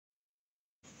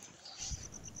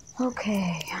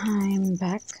Okay, I'm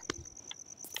back.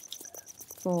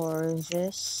 For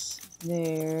this,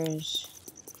 there's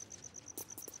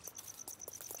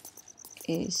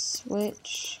a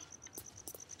switch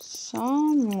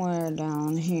somewhere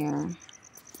down here.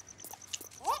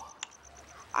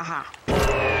 Aha!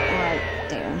 Right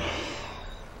there.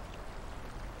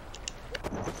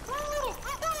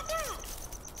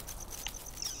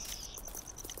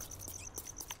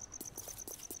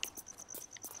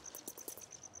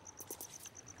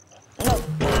 No!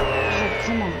 Oh,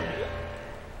 come on.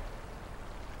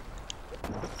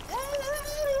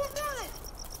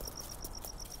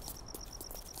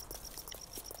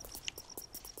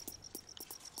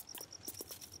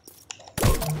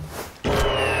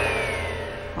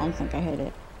 I don't think I hit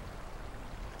it.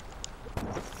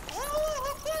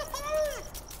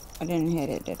 I didn't hit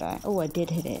it, did I? Oh, I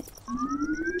did hit it.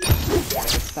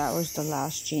 That was the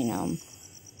last genome.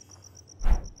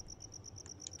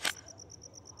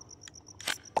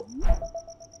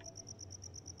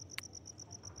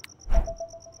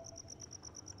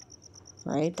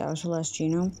 Right? That was the last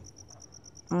genome.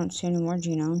 I don't see any more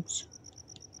genomes.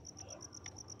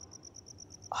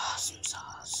 Awesome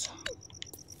sauce.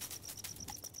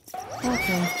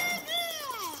 Okay.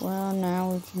 Well,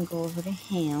 now we can go over to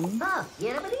him.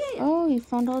 Oh, you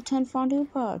found all 10 fondue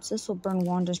pots. This will burn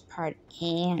Wanda's pride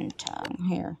and tongue.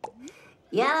 Here.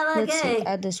 Let's see.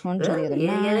 Add this one to the other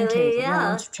 9. Take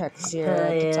 1, subtract 0.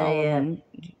 That's all of them.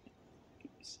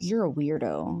 You're a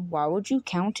weirdo. Why would you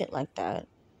count it like that?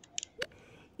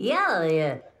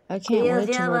 I can't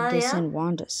wait to rub this in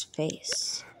Wanda's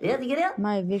face.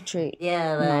 My victory.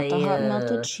 Not the hot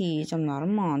melted cheese. I'm not a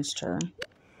monster.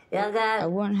 I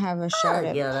wouldn't have a shot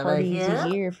at Party of the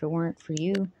Year if it weren't for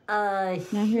you. Now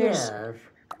here's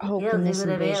hoping this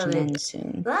invasion ends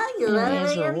soon. Anyway,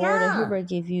 as a reward, I hereby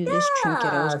give you this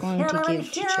trinket I was going to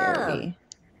give to charity.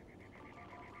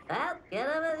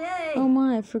 Oh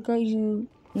my, I forgot you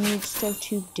need stuff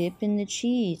to dip in the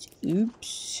cheese.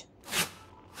 Oops.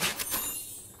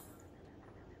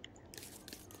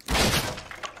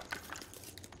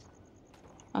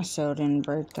 I so didn't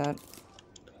break that.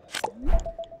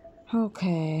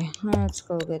 Okay, let's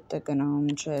go get the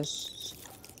gnome chests.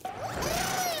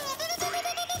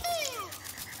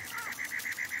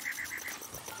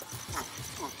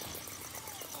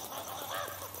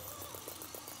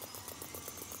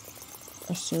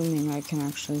 Assuming I can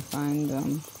actually find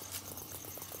them.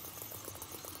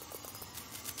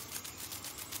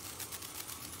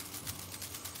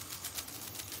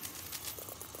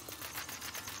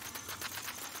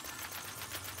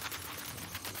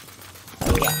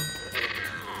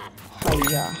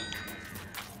 Hiya.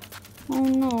 Oh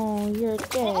no, you're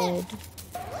dead.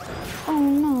 Oh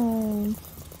no.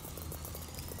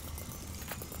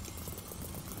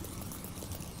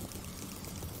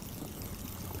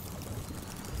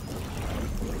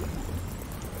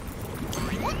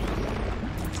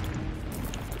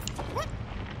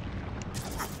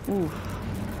 Oof.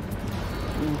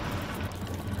 Oof.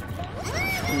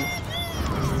 Oof.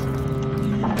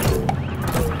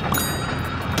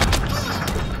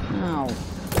 Ow.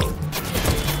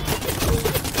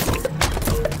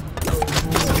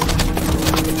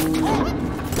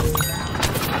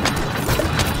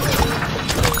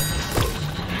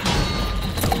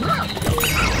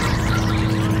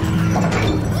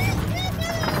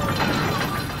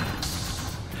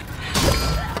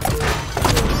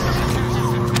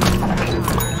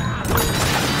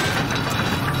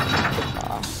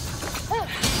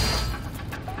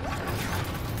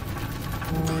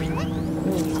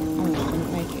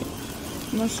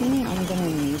 I'm assuming I'm gonna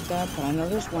need that, but I know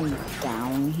there's one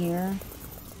down here.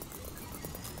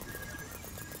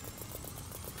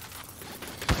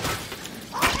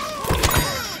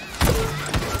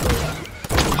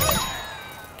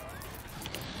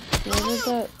 Where did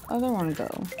that other one go?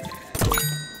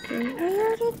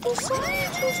 Where did the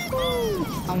scientist go?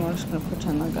 I'm just gonna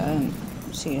pretend like I didn't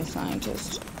see a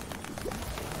scientist.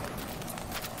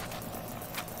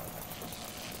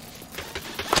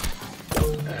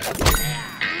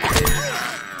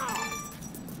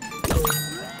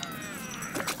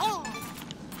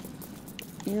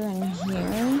 You're in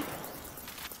here.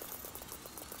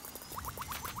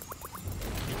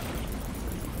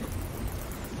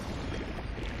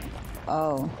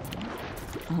 Oh.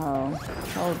 Oh.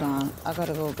 Hold on. I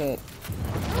gotta go get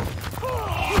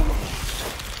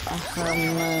a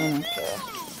harmonica.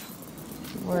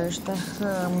 Where's the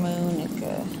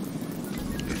harmonica?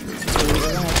 Dude,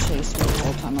 you're gonna chase me the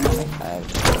whole time I'm gonna fight.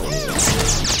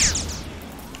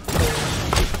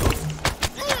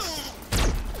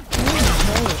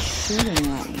 Shooting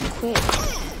at me, quick.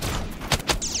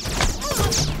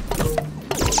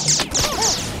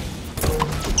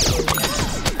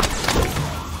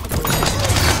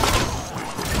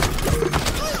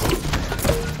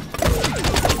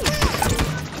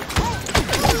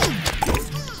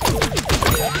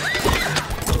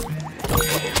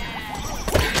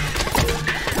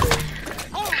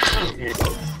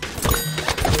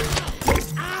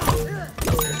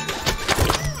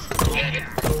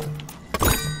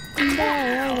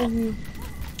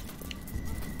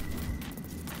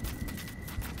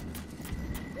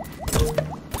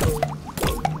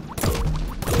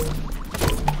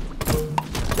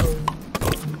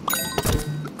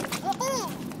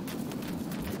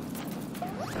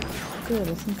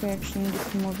 think I actually need to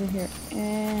come over here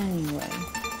anyway.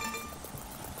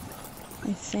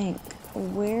 I think.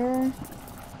 Where?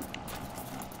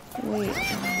 Wait,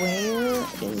 where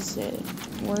is it?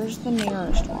 Where's the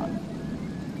nearest one?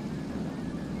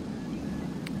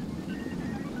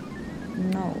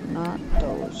 No, not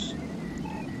those.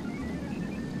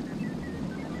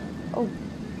 Oh,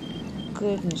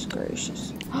 goodness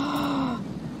gracious.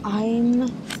 I'm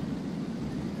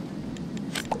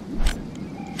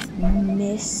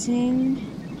missing.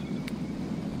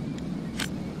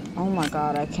 Oh my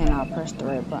god, I cannot press the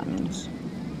right buttons.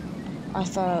 I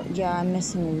thought, yeah, I'm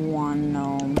missing one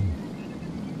gnome.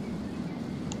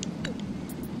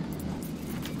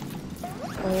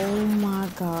 Oh my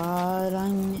god,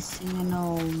 I'm missing a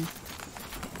gnome.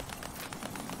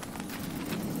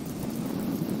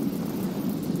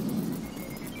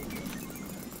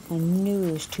 I knew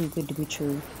it was too good to be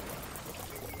true.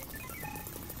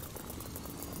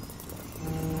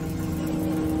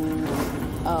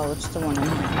 Oh, it's the one in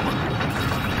here.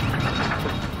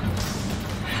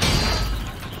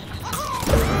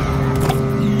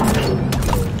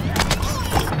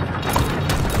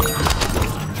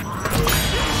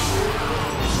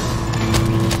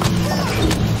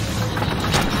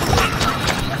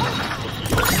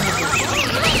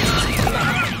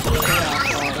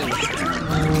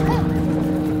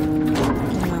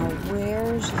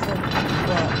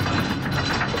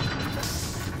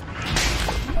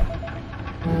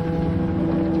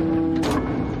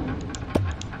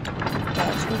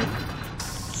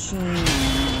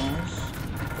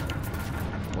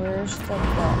 Where's the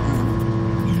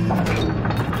button?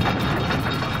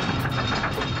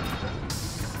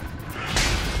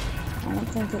 I don't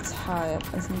think it's high up.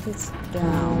 I think it's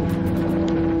down.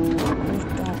 I just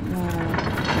don't know.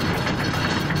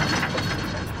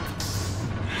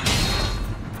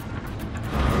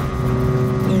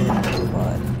 Where the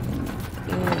button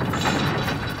is.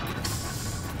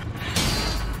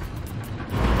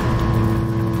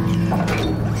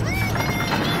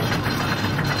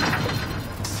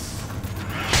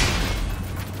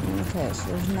 Okay, so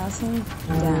there's nothing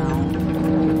down.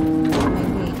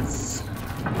 Maybe it's...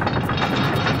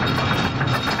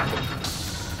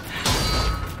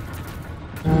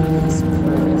 This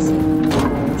crazy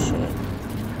bullshit.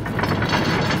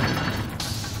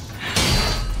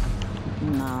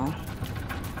 No.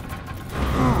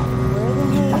 Oh, where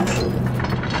the hell is it?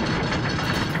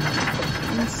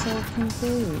 I'm so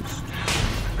confused.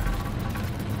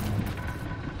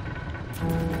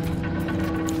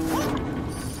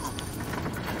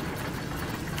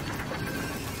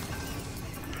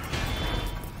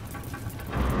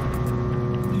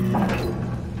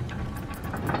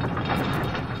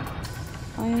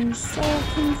 I am so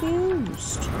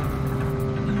confused.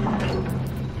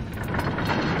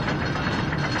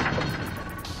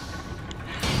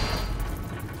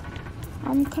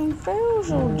 I'm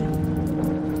confused.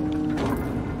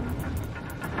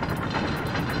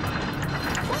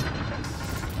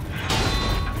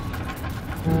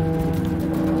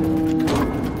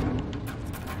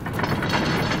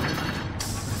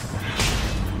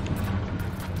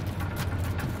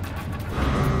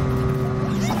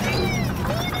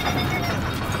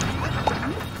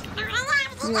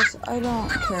 Yes, I don't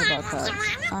care about that.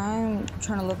 I'm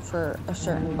trying to look for a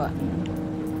certain button.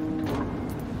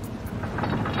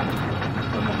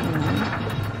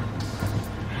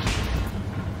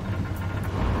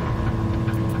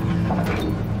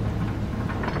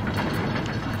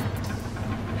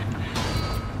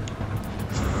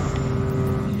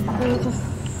 Where the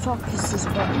fuck is this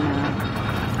button now?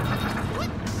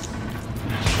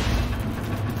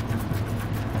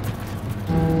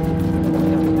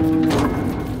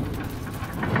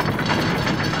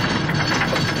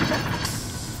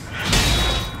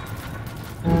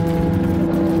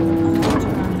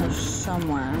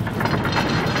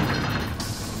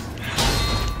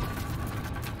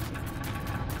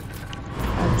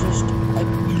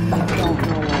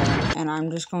 I'm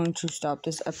just going to stop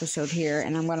this episode here,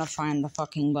 and I'm gonna find the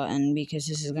fucking button, because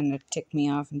this is gonna tick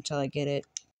me off until I get it.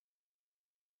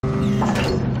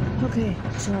 Okay,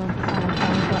 so I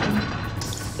found the button.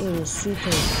 It is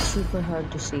super, super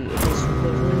hard to see. It is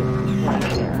literally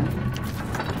right there.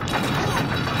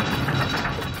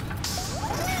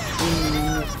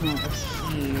 And it's over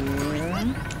here.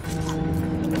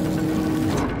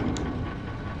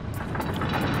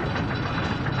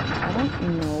 I don't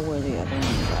know where the other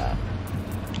one's at.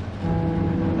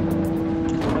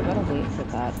 But I gotta wait for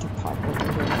that to pop over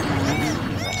here.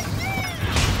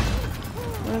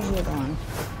 Where's the other one?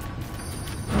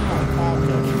 Oh,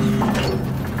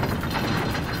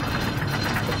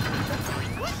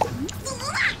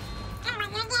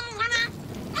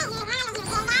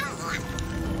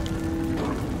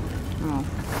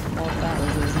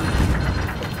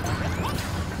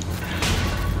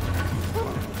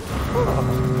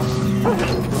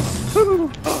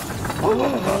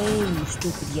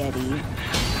 Yeti.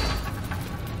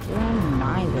 You're on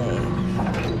my way.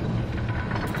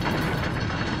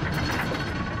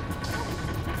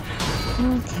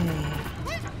 Okay.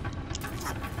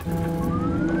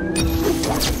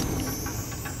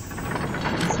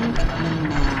 I think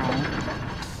now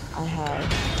I have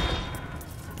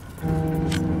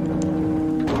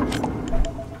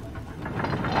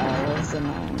all of the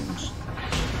gnomes.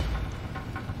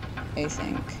 I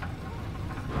think.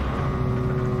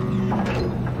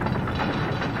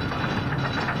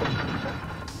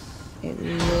 It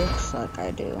looks like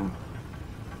I do.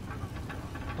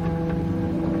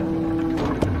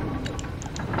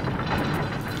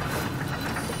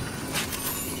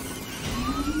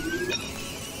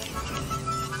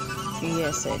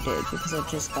 Yes, I did, because I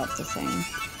just got the thing.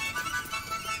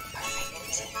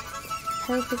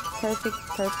 Perfect. Perfect,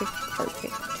 perfect,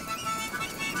 perfect, perfect.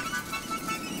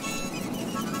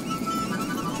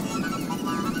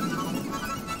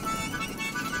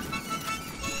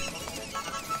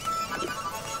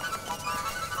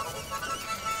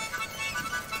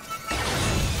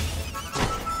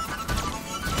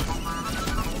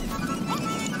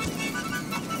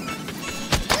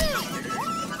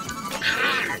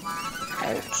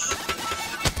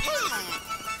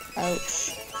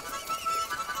 Ouch.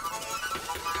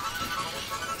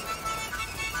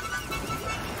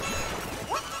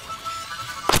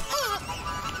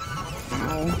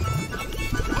 Ow.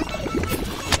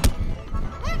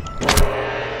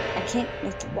 I can't,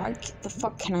 why the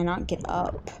fuck can I not get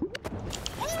up?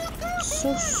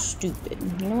 So stupid.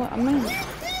 You know what, I'm gonna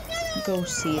go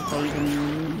see if I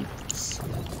even need this.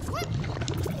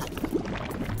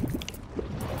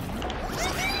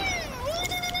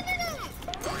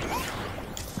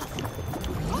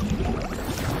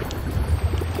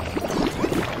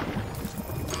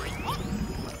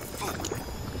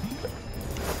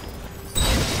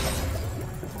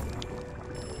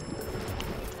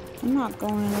 I'm not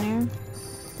going in there.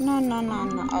 No.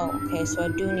 Oh, okay, so I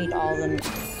do need all the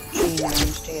tree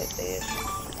gnomes to get these.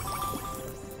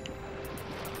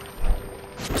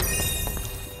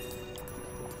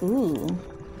 Ooh.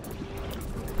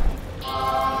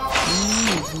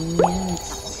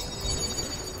 Nice.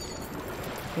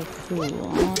 Okay, cool. I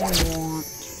want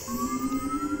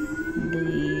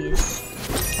these.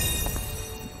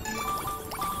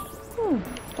 Ooh,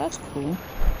 that's cool.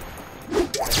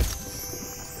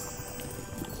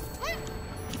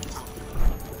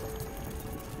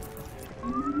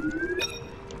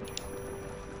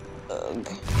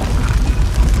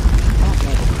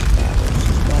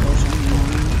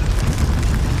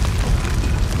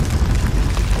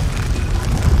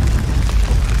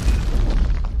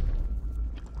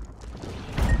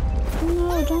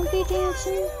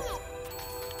 Dancing?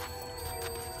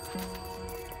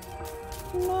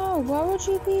 No, why would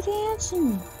you be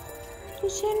dancing?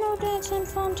 This ain't no dancing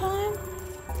fun time.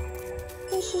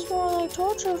 This is more like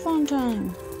torture fun time.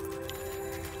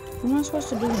 What am I supposed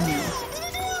to do here?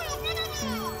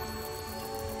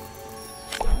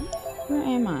 Where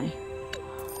am I?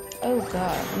 Oh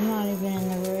god, I'm not even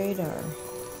in the radar.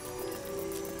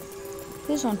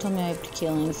 Please don't tell me I have to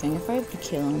kill anything. If I have to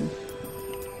kill him,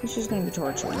 this is gonna be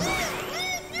torture.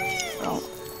 I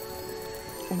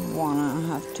don't wanna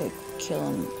have to kill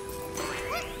him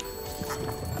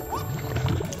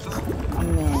a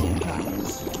million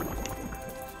times.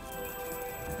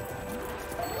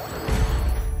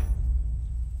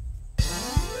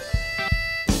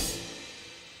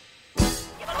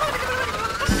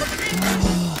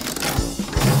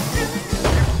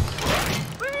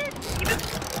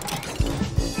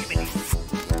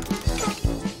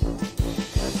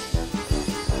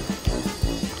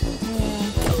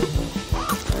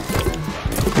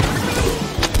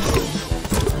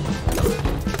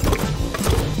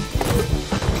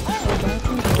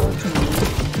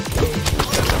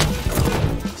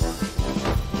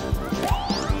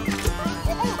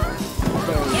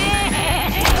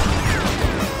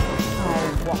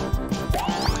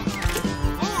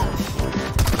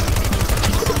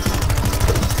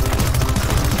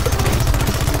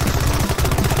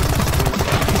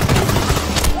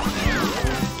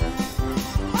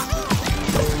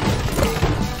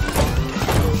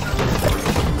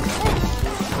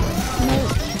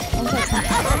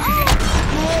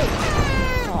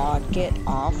 Get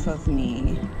off of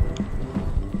me.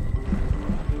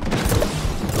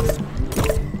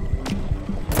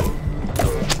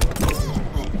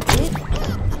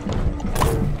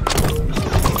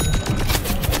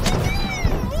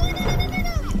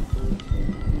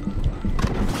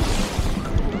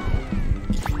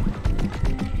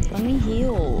 Let me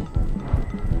heal.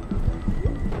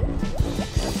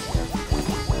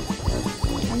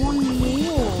 want to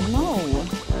heal. No.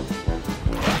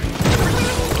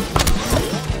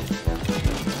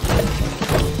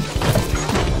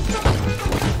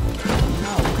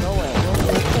 No, go away.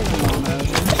 We'll kill them all,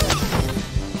 Rosie.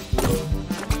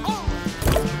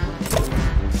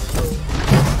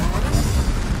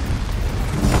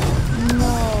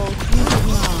 No, you did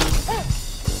not.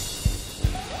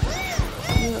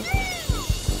 You're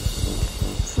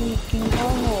freaking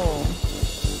butthole.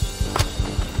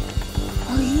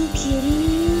 Are you kidding me?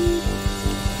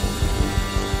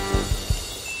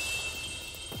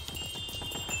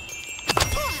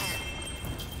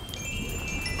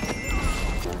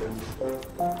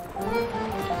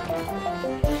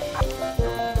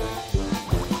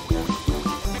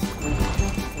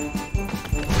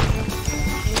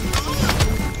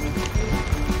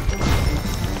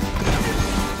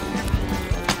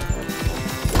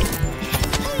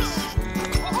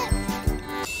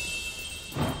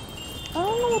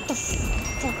 What the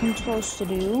fuck I'm supposed to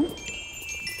do?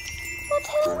 What the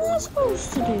hell am I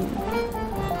supposed to do?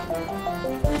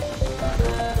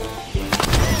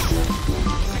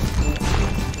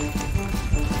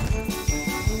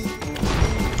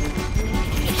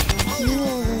 You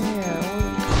over here.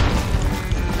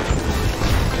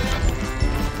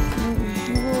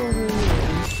 You go over here.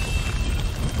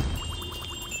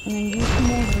 And then you come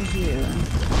over here.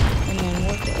 And then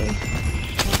what the...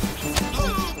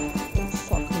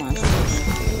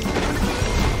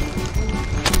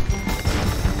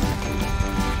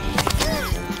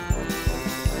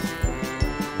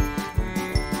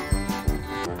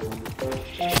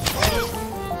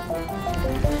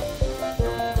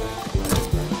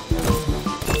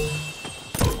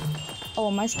 Oh,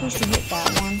 am I supposed to hit that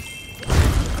one?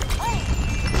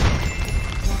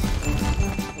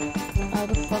 How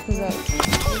the fuck is that?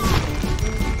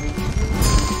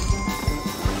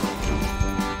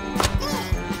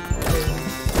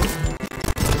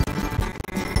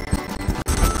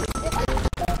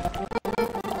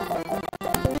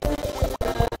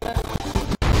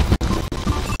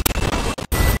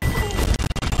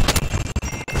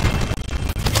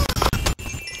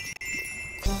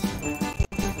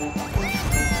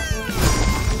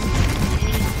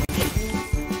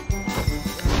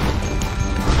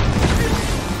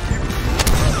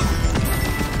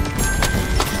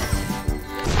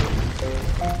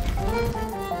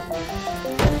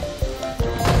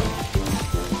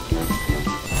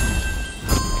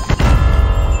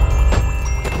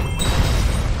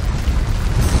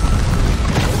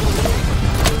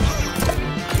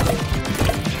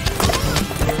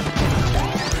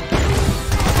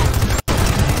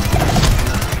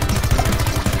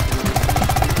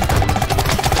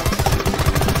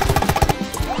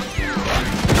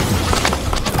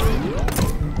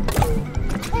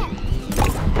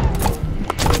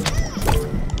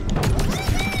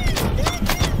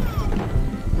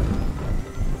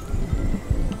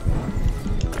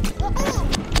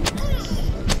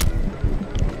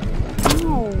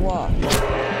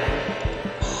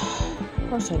 Of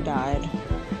course I died.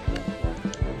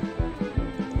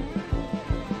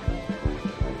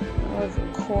 Of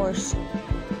course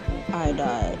I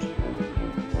died.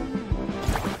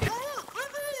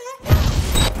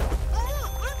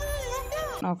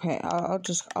 Okay, I'll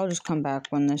just come back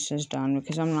when this is done,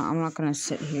 because I'm not gonna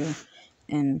sit here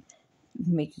and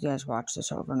make you guys watch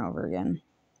this over and over again.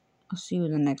 I'll see you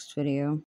in the next video.